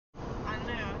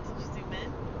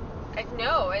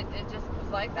No, it just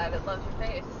was like that. It loves your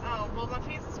face. Oh, well, my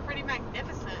face is pretty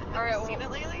magnificent. Have All right, you seen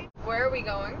it lately? Where are we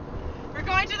going? We're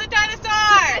going to the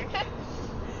dinosaur!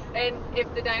 And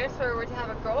if the dinosaur were to have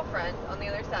a girlfriend on the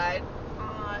other side,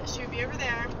 she would be over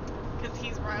there, because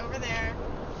he's right over there.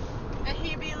 And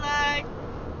he'd be like,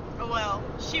 well,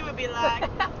 she would be like,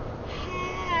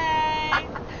 hey.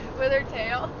 with her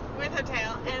tail. With her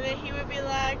tail. And then he would be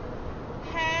like,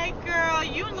 hey girl,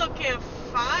 you looking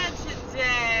fine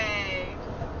today.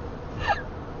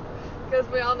 Because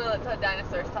we all know that's how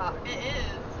dinosaurs talk. It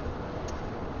is.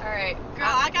 Alright. Girl,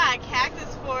 I got a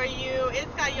cactus for you.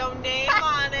 It's got your name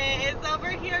on it. It's over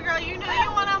here, girl. You know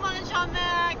you want to munch on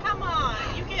that. Come on.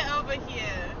 You get over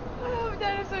here. Oh,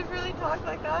 dinosaurs really talk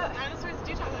like that? Dinosaurs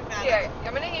do talk like that. Here,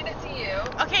 I'm going to hand it to you.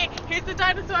 Okay, here's the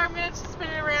dinosaur. I'm going to spin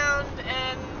it around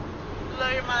and blow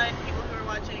your mind, people who are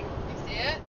watching. You see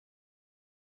it?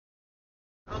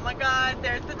 Oh my god,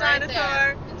 there's the Right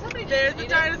dinosaur. There. There's the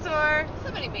dinosaur.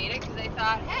 Somebody made it because they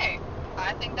thought, hey,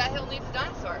 I think that hill needs a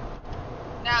dinosaur.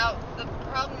 Now, the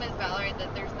problem is, Valerie,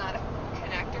 that there's not a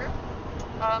connector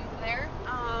there.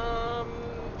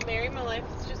 Mary, my life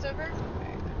is just over.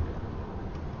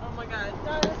 Oh my god,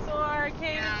 dinosaur, I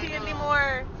can't even see it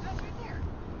anymore. That's right there.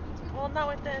 Well, not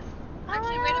with this.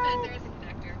 Actually, wait a minute, there is a connector.